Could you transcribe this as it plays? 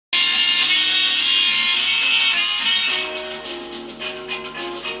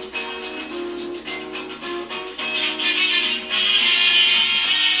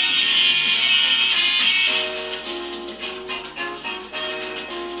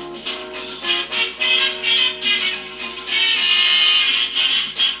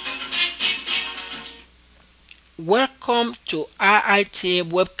Welcome to IITA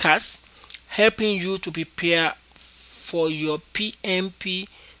webcast, helping you to prepare for your PMP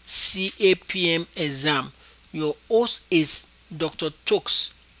CAPM exam. Your host is Dr.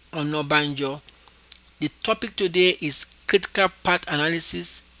 Tokes Onobanjo. The topic today is critical path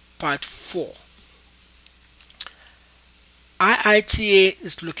analysis part 4. IITA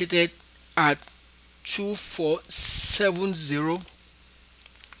is located at 2470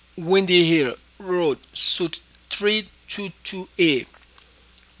 Windy Hill Road, Suite 322A,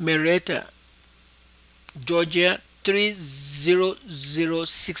 Marietta, Georgia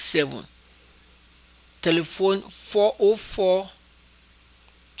 30067. Telephone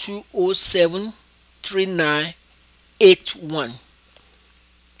 404-207-3981.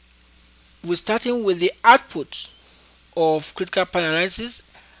 We're starting with the output of critical path analysis,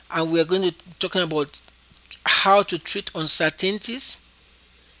 and we are going to be talking about how to treat uncertainties,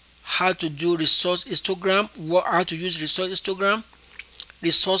 how to do resource histogram, how to use resource histogram,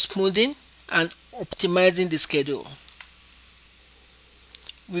 resource smoothing, and optimizing the schedule.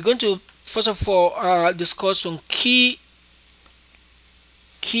 We're going to first of all discuss some key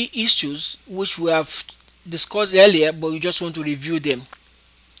issues which we have discussed earlier, but we just want to review them.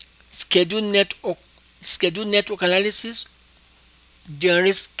 Schedule network analysis,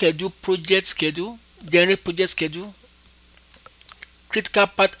 generate project schedule, critical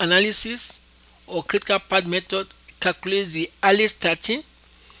path analysis or critical path method calculates the early starting,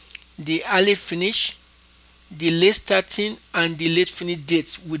 the early finish, the late starting, and the late finish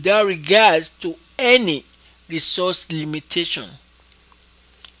dates without regards to any resource limitation.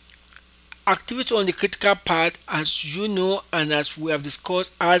 Activity on the critical path, as you know and as we have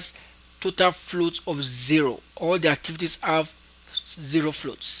discussed, has total floats of 0. All the activities have 0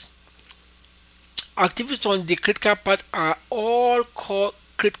 floats. Activities on the critical path are all called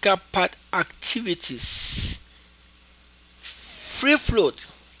critical path activities. Free float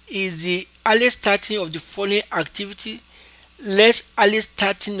is the early starting of the following activity, less early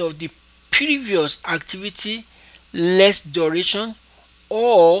starting of the previous activity, less duration,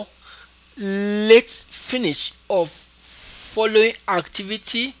 or late finish of following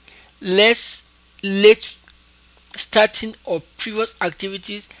activity, less late starting of previous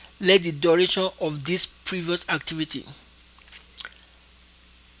activities, let the duration of this previous activity.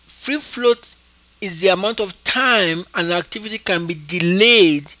 Free float is the amount of time an activity can be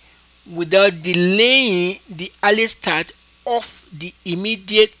delayed without delaying the early start of the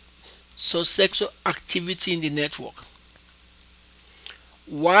immediate successor activity in the network.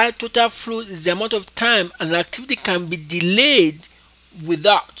 While total float is the amount of time an activity can be delayed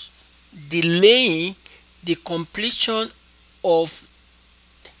without delaying the completion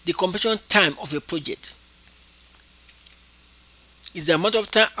time of a project. Is the amount of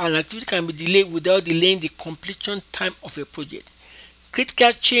time an activity can be delayed without delaying the completion time of a project.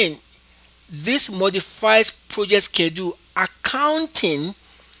 Critical chain, this modifies project schedule, accounting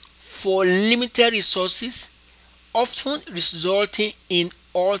for limited resources, often resulting in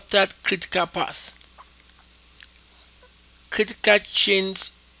altered critical path. Critical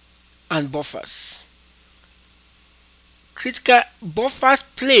chains and buffers. Critical buffers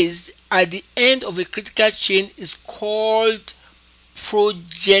placed at the end of a critical chain is called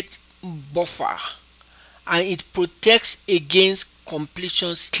project buffer, and it protects against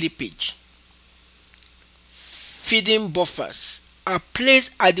completion slippage. Feeding buffers are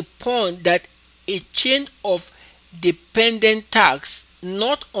placed at the point that a chain of dependent tasks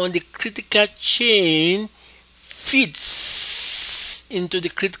not on the critical chain feeds into the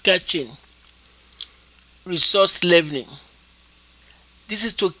critical chain. Resource leveling. This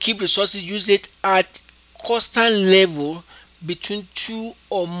is to keep resources usage at constant level between two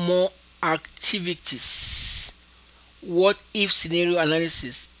or more activities. What if scenario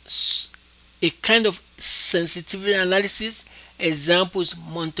analysis, a kind of sensitivity analysis. Examples: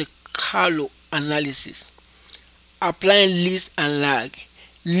 Monte Carlo analysis. Applying least and lag.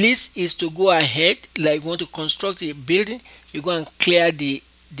 Least is to go ahead, like you want to construct a building, you go and clear the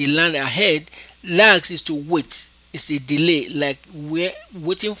land ahead. Lags is to wait, it's a delay, like we're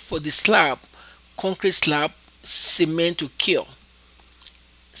waiting for the slab, concrete slab, cement to cure.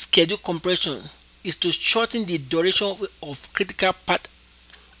 Schedule compression is to shorten the duration of critical path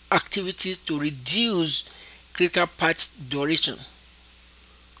activities to reduce critical path duration,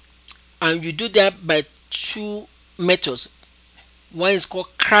 and you do that by two methods. One is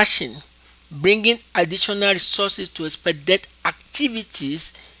called crashing, bringing additional resources to expedite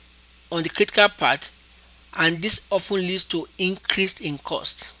activities on the critical path, and this often leads to increase in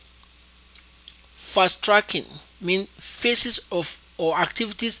cost. Fast tracking means phases of or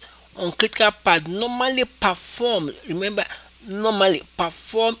activities on critical path normally performed, remember, normally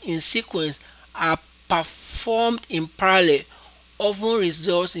performed in sequence, are performed in parallel, often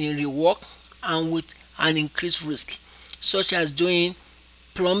results in rework and with an increased risk, such as doing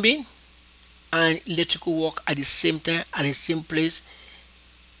plumbing and electrical work at the same time at the same place.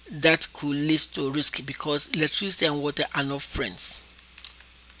 That could lead to risk because electricity and water are not friends.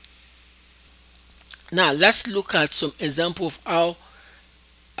 Now let's look at some example of how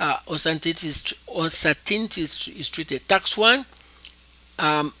uncertainty is treated. Task 1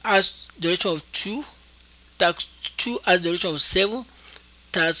 has duration of 2, task 2 has duration of 7,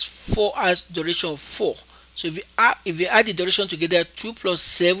 task 4 has duration of 4. So if you add the duration together, 2 plus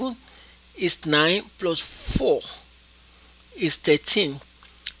 7 is 9 plus 4 is 13.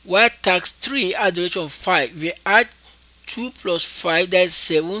 While task 3 has duration of 5, we add 2 plus 5, that is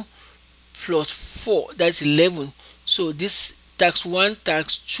 7, plus 4, that is 11. So this task 1,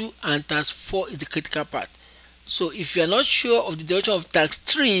 task 2 and task 4 is the critical part. So if you are not sure of the duration of task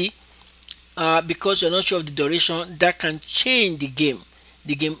 3, because you're not sure of the duration, that can change the game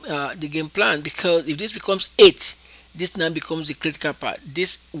plan, because if this becomes 8, this now becomes the critical part.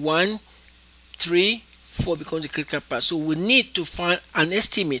 This 1, 3, 4 becomes the critical part. So we need to find an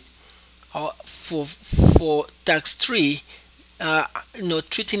estimate for task 3,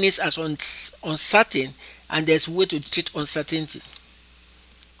 treating this as uncertain, and there's a way to treat uncertainty.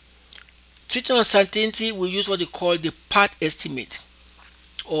 Treating uncertainty, we use what we call the path estimate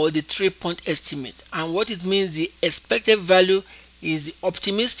or the 3-point estimate, and what it means, the expected value is the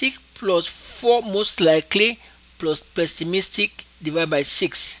optimistic plus 4 most likely plus pessimistic divided by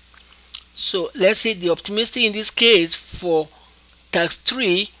 6. So let's say the optimistic in this case for task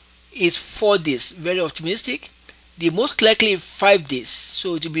 3 is 4 days, very optimistic. The most likely is 5 days,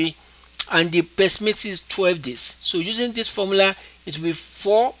 so it will be, and the pessimistic is 12 days. So using this formula, it will be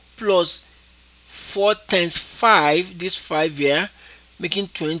 4 plus 4 times 5, this 5 here, making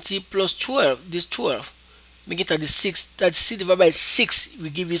 20, plus 12, this 12, making 36. 36 divided by 6 will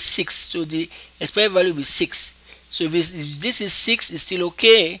give you 6. So the expected value will be 6. So if this is 6, it's still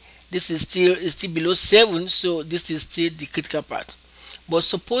okay. This is still below 7, so this is still the critical part. But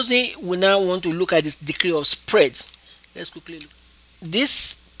supposing we now want to look at this degree of spread, let's quickly look.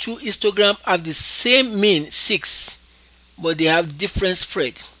 These two histograms have the same mean 6, but they have different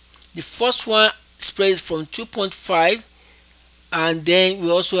spread. The first one spreads from 2.5, and then we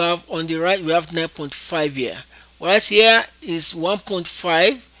also have on the right we have 9.5 here, whereas here is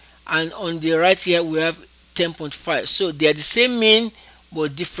 1.5, and on the right here we have 10.5. so they are the same mean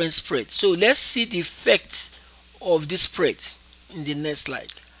but different spread. So let's see the effects of this spread in the next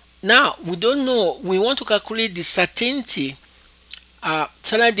slide. Now we don't know, we want to calculate the certainty.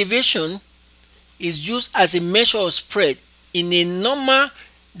 Standard deviation is used as a measure of spread. In a normal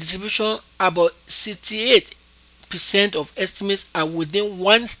distribution, about 68% of estimates are within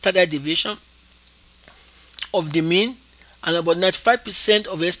 1 standard deviation of the mean, and about 95%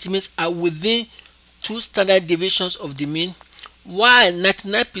 of estimates are within 2 standard deviations of the mean, while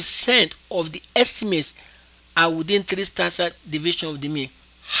 99% of the estimates are within 3 standard deviations of the mean.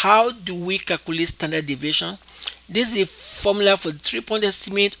 How do we calculate standard deviation? This is the formula for the 3-point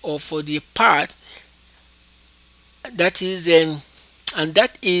estimate or for the part. That is and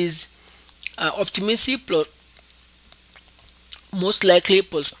that is optimistic plus most likely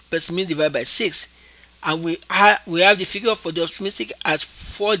plus pessimistic divided by 6, and we have the figure for the optimistic as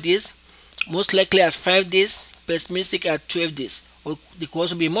 4 days, most likely as 5 days, pessimistic at 12 days, or they could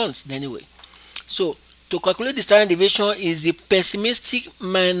also be months anyway. So to calculate the standard deviation is the pessimistic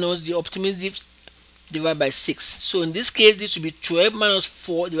minus the optimistic divided by 6. So in this case, this will be 12 minus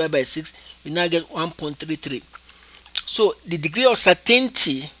 4 divided by 6. You now get 1.33. So the degree of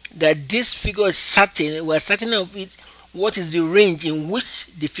certainty that this figure is certain, we are certain of it. What is the range in which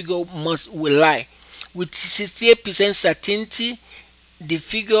the figure will lie? With 68% certainty, the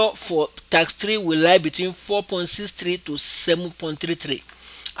figure for task 3 will lie between 4.63 to 7.33,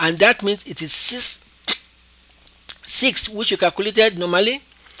 and that means it is 6 which you calculated normally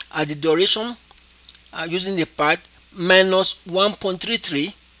at the duration using the part minus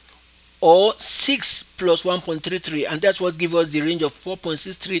 1.33, or 6 plus 1.33, and that's what gives us the range of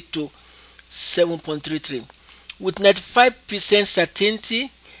 4.63 to 7.33. With 95%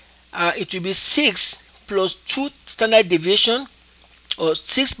 certainty, it will be 6 plus 2 standard deviation, or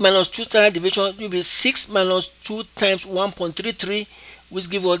 6 minus 2 standard deviation will be 6 minus 2 times 1.33, which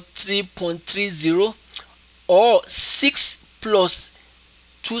gives us 3.30, or 6 plus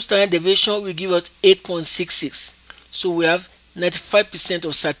 2 standard deviation will give us 8.66. So we have 95%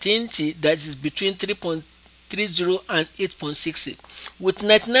 of certainty, that is between 3.30 8.30 and 8.60 with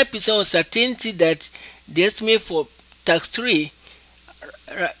 99% uncertainty that the estimate for task 3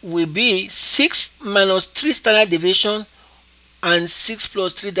 will be 6 minus 3 standard deviation and 6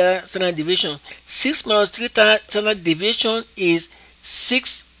 plus 3 standard deviation. 6 minus 3 standard deviation is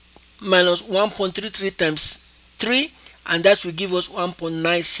 6 minus 1.33 times 3, and that will give us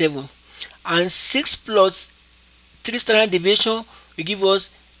 1.97, and 6 plus 3 standard deviation will give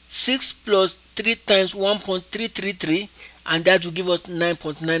us 6 plus 3 times 1.333, and that will give us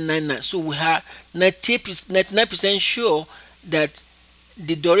 9.999. So we have 99% sure that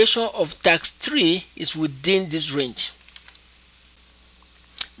the duration of task 3 is within this range.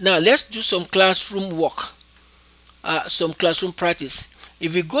 Now let's do some classroom work, some classroom practice.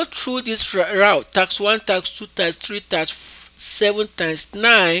 If we go through this route, task 1, task 2, task 3, task 7, task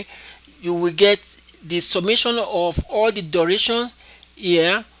 9, you will get the summation of all the durations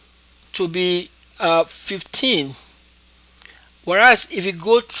here to be 15. Whereas if you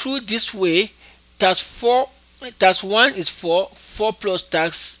go through this way, task 1 is 4 plus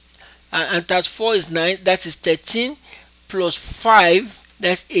task, and task 4 is 9, that is 13, plus 5,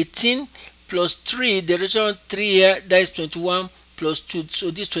 that's 18, plus 3, the duration 3 here, that is 21, plus 2,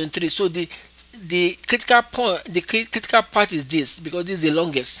 so this 23. So the critical point, the critical part is this, because this is the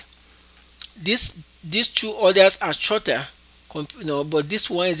longest. These two others are shorter, but this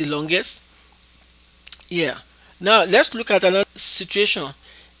one is the longest. Yeah. Now let's look at another situation.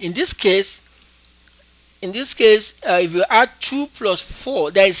 In this case, if you add 2 plus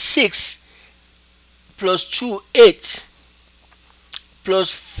 4, that is 6, plus 2, 8,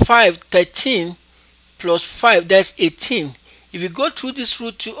 plus 5, 13, plus 5, that's 18. If you go through this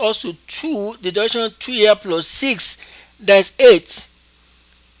route to also 2, the duration 2 here plus 6, that's 8,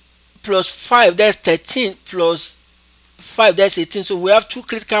 plus 5, that's 13, plus 5, that's 18. So we have two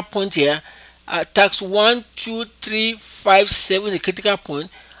critical points here. Task 1, 2, 3, 5, 7 is a critical point,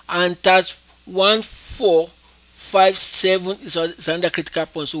 and task 1, 4, 5, 7 is another critical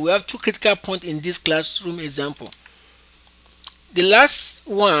point. So we have two critical points in this classroom example. The last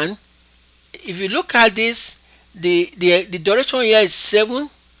one, if you look at this, the duration here is 7,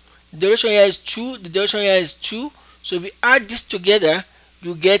 the duration here is 2, the duration here is 2. So if you add this together,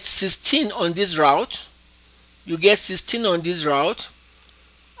 you get 16 on this route. You get 16 on this route.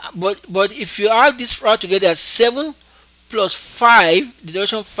 But if you add this route together, 7 plus 5, the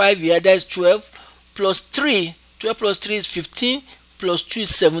duration 5 here, that is 12, plus 3, 12 plus 3 is 15, plus 2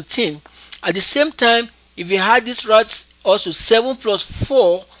 is 17. At the same time, if you add this route also, 7 plus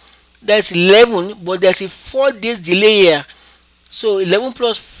 4, that's 11, but there's a 4 days delay here. So 11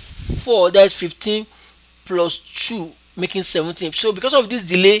 plus 4, that's 15, plus 2, making 17. So because of this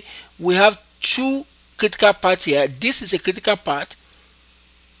delay, we have two critical parts here. This is a critical part,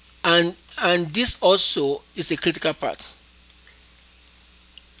 and this also is a critical part.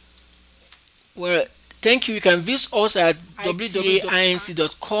 Well, thank you. You can visit us at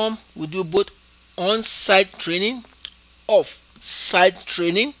www.inc.com. We do both on-site training, off-site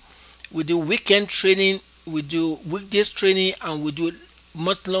training. We do weekend training, we do weekdays training, and we do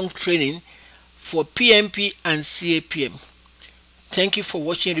month-long training for PMP and CAPM. Thank you for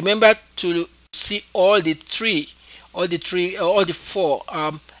watching. Remember to see all the four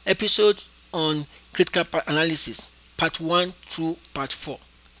episodes on critical part analysis, part 1 through part 4.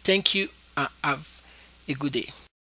 Thank you and have a good day.